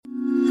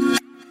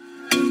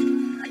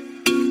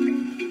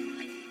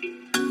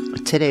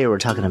Today we're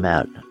talking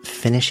about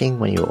finishing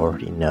when you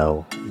already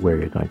know where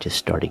you're going to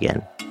start again.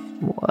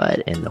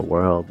 What in the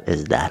world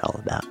is that all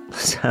about?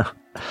 So,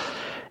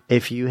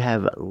 if you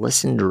have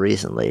listened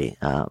recently,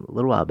 a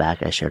little while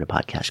back I shared a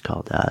podcast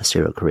called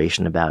Serial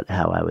Creation about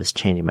how I was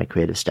changing my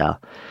creative style.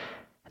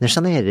 And there's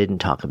something I didn't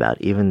talk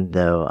about, even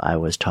though I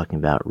was talking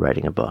about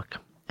writing a book.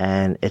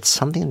 And it's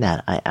something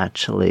that I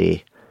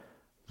actually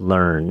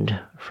learned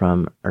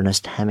from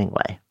Ernest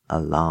Hemingway a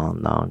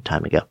long, long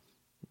time ago.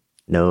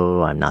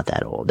 No, I'm not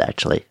that old,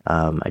 actually.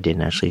 I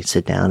didn't actually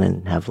sit down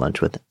and have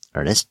lunch with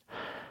Ernest,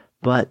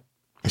 but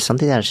it's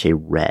something that I actually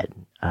read.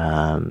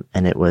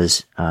 And it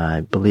was,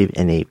 I believe,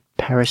 in a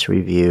Paris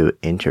Review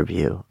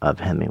interview of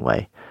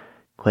Hemingway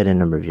quite a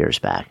number of years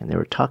back. And they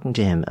were talking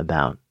to him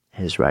about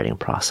his writing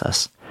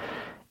process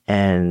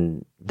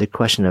and the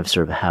question of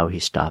sort of how he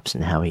stops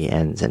and how he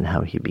ends and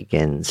how he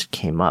begins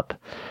came up.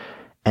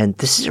 And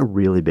this is a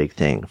really big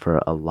thing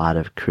for a lot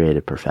of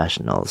creative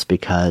professionals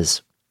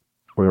because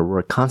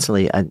we're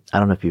constantly, I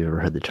don't know if you've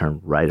ever heard the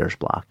term writer's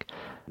block,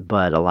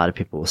 but a lot of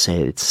people will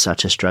say it's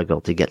such a struggle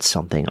to get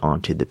something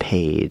onto the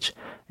page.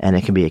 And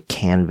it can be a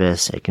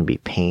canvas, it can be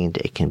paint,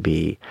 it can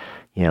be,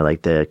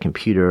 like the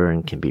computer,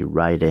 and can be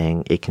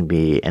writing. It can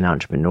be an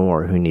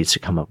entrepreneur who needs to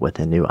come up with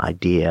a new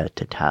idea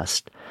to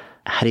test.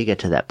 How do you get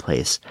to that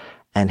place?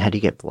 And how do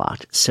you get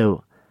blocked?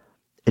 So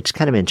it's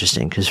kind of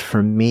interesting because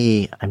for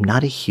me, I'm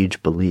not a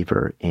huge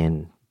believer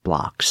in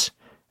blocks.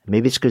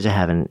 Maybe it's because I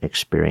haven't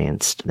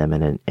experienced them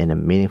in a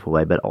meaningful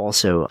way, but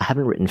also I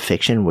haven't written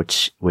fiction,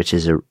 which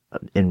is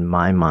in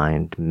my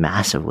mind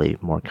massively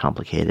more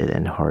complicated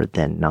and hard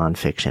than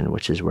nonfiction,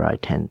 which is where I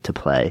tend to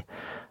play.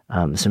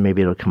 So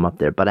maybe it'll come up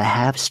there, but I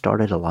have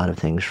started a lot of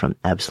things from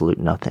absolute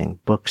nothing: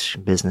 books,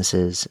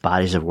 businesses,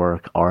 bodies of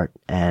work, art.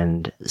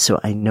 And so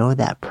I know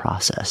that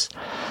process.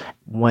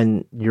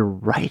 When you're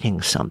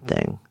writing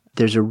something,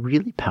 there's a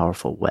really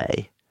powerful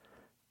way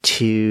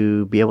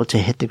to be able to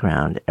hit the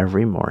ground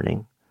every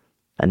morning.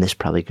 And this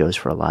probably goes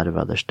for a lot of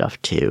other stuff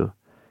too.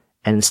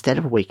 And instead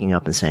of waking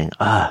up and saying,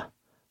 what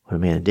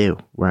am I going to do?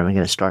 Where am I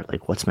going to start?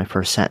 Like, what's my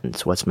first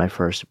sentence? What's my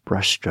first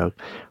brushstroke?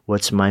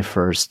 What's my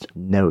first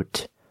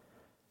note?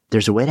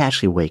 There's a way to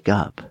actually wake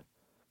up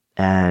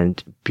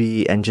and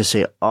just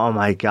say, oh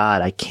my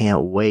God, I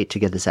can't wait to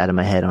get this out of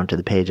my head onto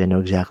the page. I know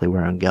exactly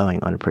where I'm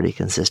going on a pretty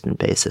consistent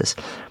basis.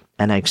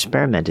 And I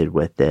experimented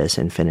with this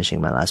in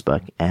finishing my last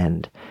book,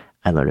 and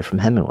I learned it from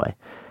Hemingway.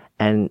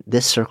 And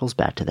this circles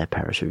back to that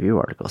Paris Review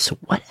article. So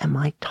what am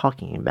I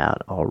talking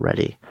about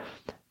already?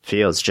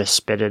 Fields, just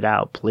spit it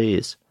out,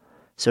 please.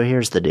 So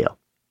here's the deal.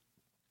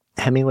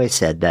 Hemingway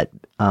said that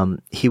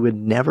he would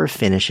never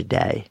finish a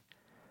day.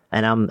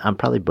 And I'm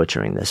probably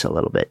butchering this a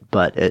little bit,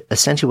 but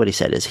essentially what he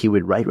said is he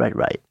would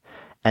write.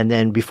 And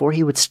then before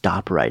he would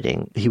stop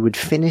writing, he would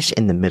finish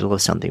in the middle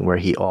of something where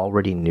he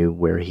already knew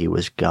where he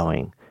was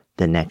going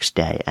the next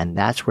day. And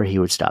that's where he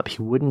would stop.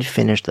 He wouldn't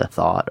finish the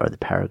thought or the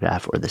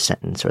paragraph or the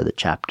sentence or the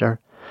chapter.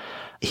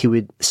 He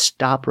would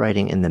stop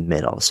writing in the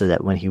middle so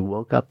that when he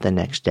woke up the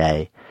next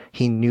day,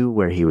 he knew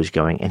where he was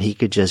going and he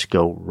could just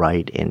go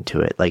right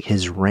into it. Like,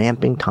 his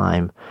ramping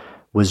time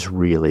was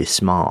really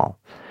small.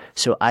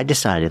 So I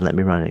decided, let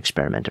me run an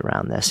experiment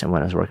around this. And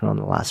when I was working on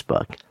the last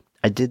book,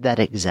 I did that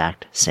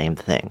exact same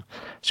thing.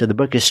 So the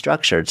book is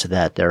structured so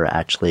that there are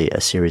actually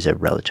a series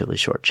of relatively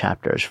short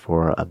chapters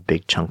for a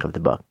big chunk of the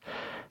book.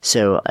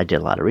 So I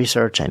did a lot of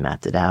research, I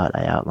mapped it out,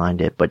 I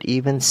outlined it, but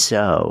even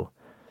so,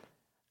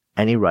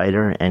 any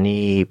writer,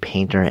 any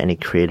painter, any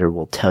creator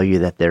will tell you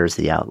that there's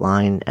the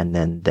outline and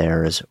then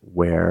there's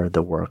where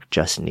the work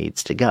just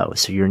needs to go.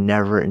 So you're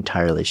never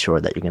entirely sure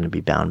that you're going to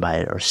be bound by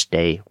it or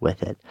stay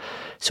with it.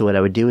 So what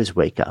I would do is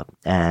wake up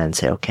and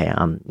say, okay,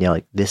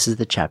 this is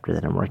the chapter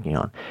that I'm working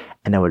on.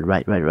 And I would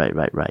write.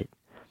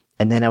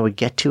 And then I would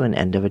get to an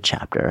end of a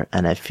chapter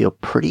and I'd feel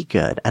pretty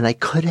good. And I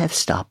could have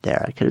stopped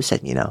there. I could have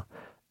said,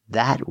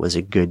 that was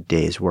a good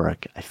day's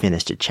work. I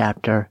finished a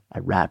chapter. I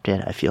wrapped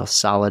it. I feel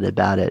solid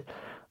about it.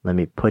 Let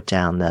me put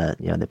down the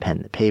pen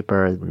and the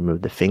paper,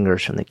 remove the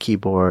fingers from the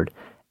keyboard,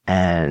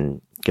 and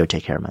go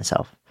take care of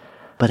myself.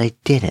 But I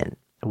didn't.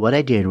 What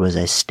I did was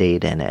I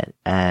stayed in it,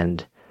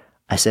 and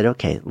I said,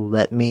 okay,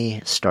 let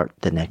me start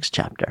the next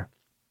chapter.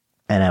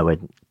 And I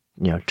would,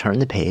 turn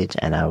the page,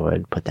 and I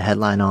would put the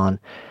headline on,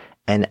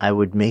 and I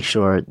would make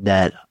sure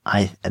that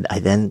I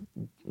then,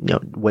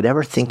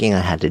 whatever thinking I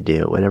had to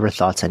do, whatever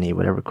thoughts I need,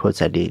 whatever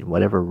quotes I need,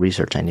 whatever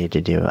research I need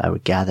to do, I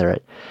would gather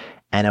it.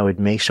 And I would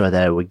make sure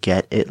that I would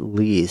get at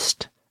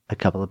least a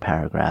couple of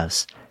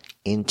paragraphs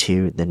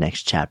into the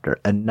next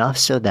chapter, enough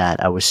so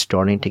that I was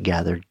starting to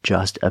gather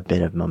just a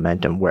bit of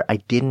momentum where I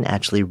didn't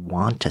actually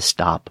want to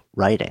stop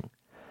writing.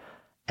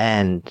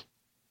 And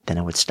then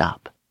I would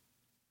stop.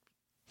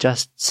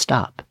 Just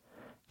stop.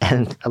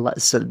 And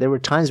so there were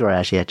times where I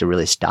actually had to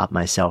really stop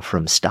myself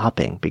from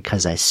stopping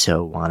because I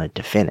so wanted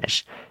to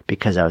finish,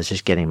 because I was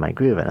just getting my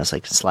groove and I was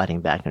like sliding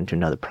back into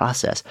another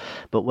process.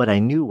 But what I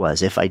knew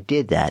was if I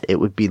did that, it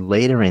would be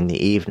later in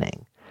the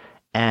evening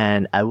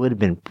and I would have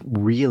been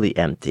really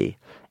empty.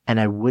 And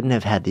I wouldn't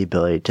have had the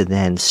ability to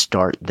then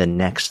start the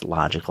next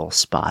logical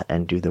spot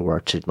and do the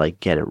work to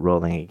like get it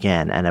rolling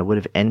again. And I would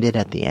have ended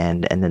at the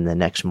end. And then the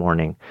next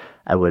morning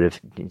I would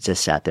have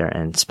just sat there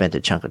and spent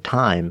a chunk of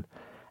time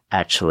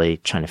actually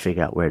trying to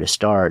figure out where to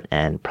start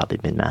and probably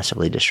been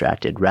massively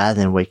distracted rather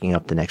than waking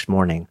up the next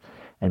morning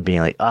and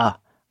being like,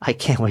 I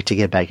can't wait to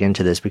get back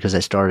into this because I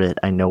started,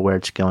 I know where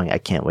it's going. I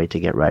can't wait to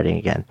get writing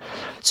again.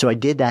 So I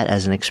did that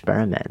as an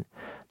experiment.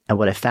 And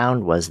what I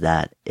found was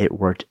that it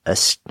worked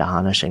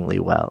astonishingly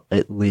well,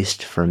 at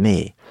least for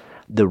me.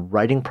 The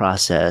writing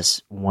process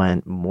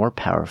went more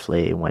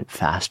powerfully, it went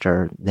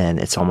faster than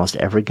it's almost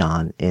ever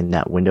gone in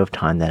that window of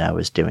time that I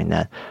was doing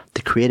that.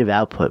 The creative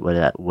output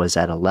was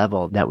at a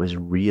level that was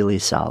really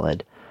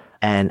solid.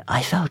 And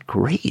I felt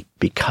great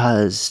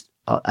because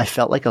I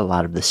felt like a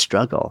lot of the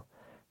struggle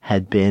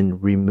had been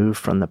removed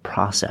from the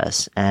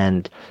process.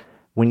 And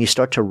when you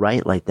start to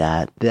write like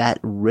that, that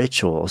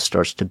ritual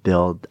starts to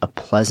build a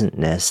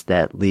pleasantness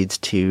that leads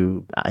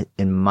to,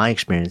 in my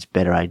experience,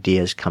 better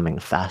ideas coming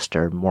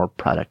faster, more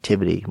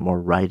productivity,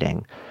 more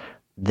writing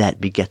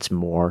that begets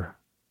more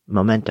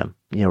momentum.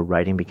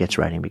 Writing begets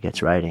writing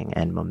begets writing,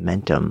 and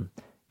momentum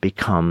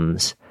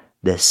becomes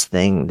this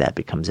thing that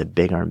becomes a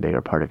bigger and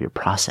bigger part of your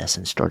process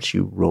and starts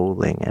you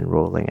rolling and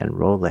rolling and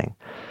rolling.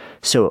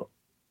 So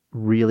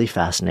really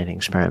fascinating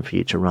experiment for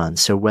you to run.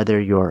 So whether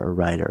you're a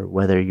writer,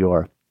 whether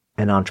you're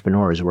an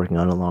entrepreneur who's working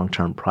on a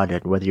long-term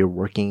project, whether you're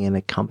working in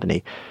a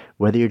company,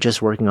 whether you're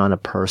just working on a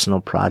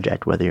personal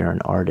project, whether you're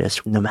an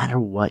artist, no matter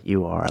what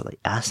you are, like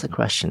ask the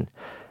question,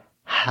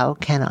 how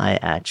can I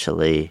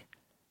actually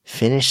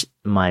finish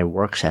my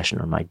work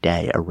session or my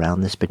day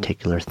around this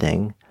particular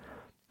thing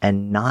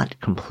and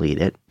not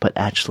complete it, but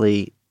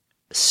actually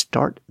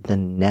start the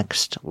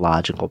next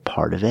logical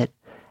part of it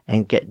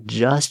and get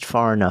just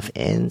far enough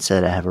in so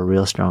that I have a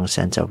real strong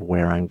sense of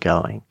where I'm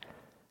going.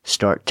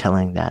 Start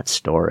telling that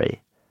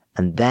story.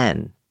 And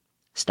then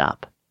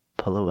stop,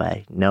 pull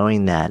away,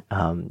 knowing that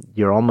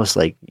you're almost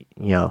like,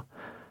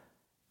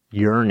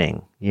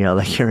 yearning,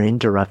 like you're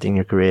interrupting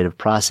your creative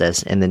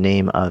process in the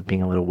name of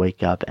being able to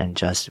wake up and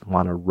just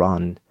want to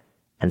run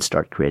and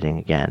start creating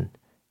again.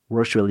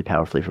 Works really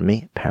powerfully for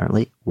me,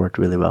 apparently. Worked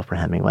really well for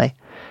Hemingway.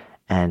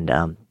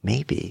 And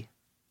maybe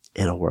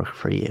it'll work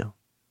for you.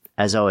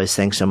 As always,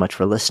 thanks so much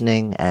for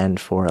listening and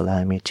for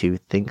allowing me to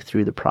think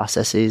through the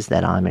processes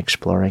that I'm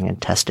exploring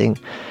and testing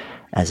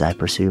as I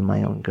pursue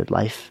my own good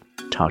life.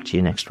 Talk to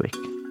you next week.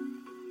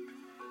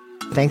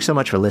 Thanks so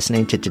much for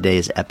listening to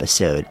today's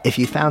episode. If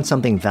you found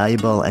something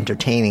valuable,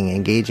 entertaining,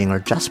 engaging, or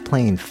just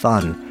plain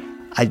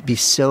fun, I'd be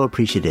so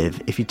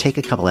appreciative if you take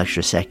a couple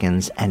extra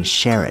seconds and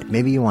share it.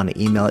 Maybe you want to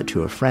email it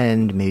to a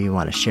friend, maybe you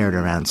want to share it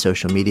around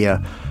social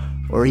media,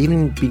 or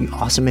even be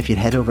awesome if you'd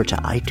head over to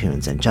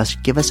iTunes and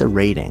just give us a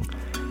rating.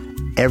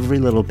 Every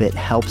little bit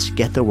helps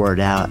get the word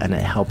out and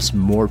it helps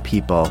more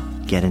people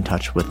get in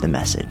touch with the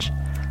message.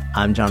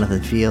 I'm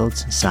Jonathan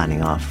Fields,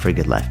 signing off for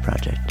Good Life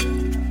Project.